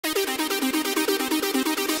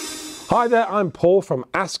Hi there, I'm Paul from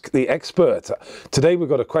Ask the Expert. Today we've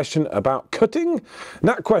got a question about cutting. And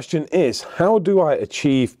that question is, how do I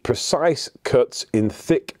achieve precise cuts in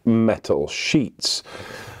thick metal sheets?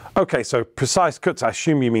 Okay, so precise cuts, I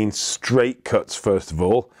assume you mean straight cuts first of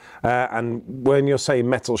all. And when you're saying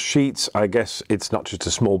metal sheets, I guess it's not just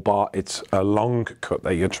a small bar, it's a long cut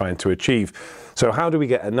that you're trying to achieve. So how do we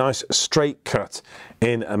get a nice straight cut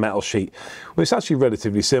in a metal sheet? Well, it's actually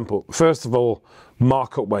relatively simple. First of all,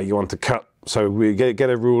 mark up where you want to cut. So we get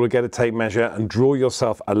a ruler, get a tape measure and draw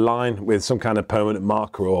yourself a line with some kind of permanent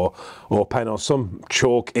marker or pen or some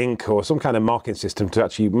chalk, ink or some kind of marking system to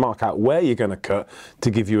actually mark out where you're going to cut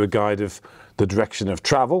to give you a guide of the direction of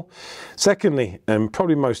travel. Secondly, and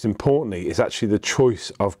probably most importantly, is actually the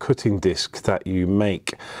choice of cutting disc that you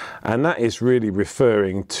make. And that is really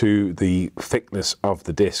referring to the thickness of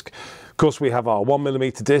the disc. Of course, we have our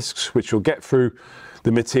 1mm discs, which will get through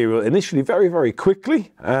the material initially very, very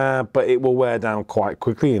quickly, but it will wear down quite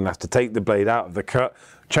quickly and have to take the blade out of the cut,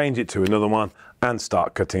 change it to another one and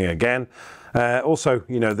start cutting again. Also,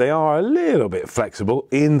 you know, they are a little bit flexible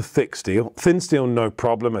in thick steel. Thin steel, no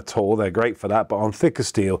problem at all. They're great for that. But on thicker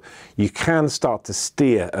steel, you can start to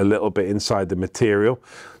steer a little bit inside the material.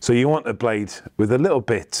 So you want a blade with a little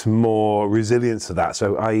bit more resilience to that.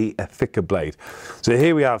 So i.e. a thicker blade. So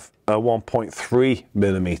here we have a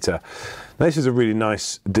 1.3mm. This is a really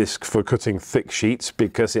nice disc for cutting thick sheets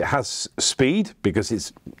because it has speed, because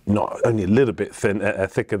it's not only a little bit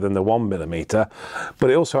thicker than the 1mm, but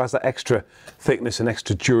it also has that extra thickness and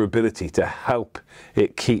extra durability to help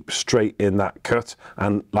it keep straight in that cut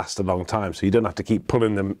and last a long time. So you don't have to keep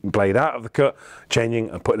pulling the blade out of the cut, changing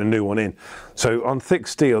and putting a new one in. So on thick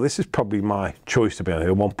steel, this is probably my choice, to be honest.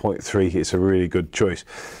 1.3 is a really good choice.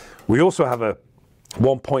 We also have a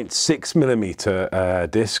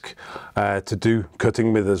 1.6mm disc to do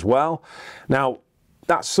cutting with as well. Now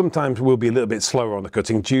that sometimes will be a little bit slower on the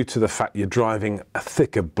cutting due to the fact you're driving a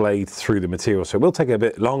thicker blade through the material, so it will take a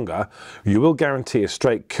bit longer. You will guarantee a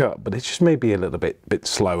straight cut, but it just may be a little bit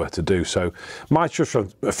slower to do. So my choice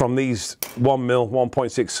from these 1mm,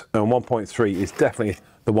 1.6 and 1.3 is definitely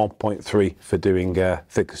the 1.3 for doing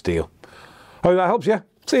thicker steel. Hope that helps you.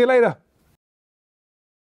 See you later.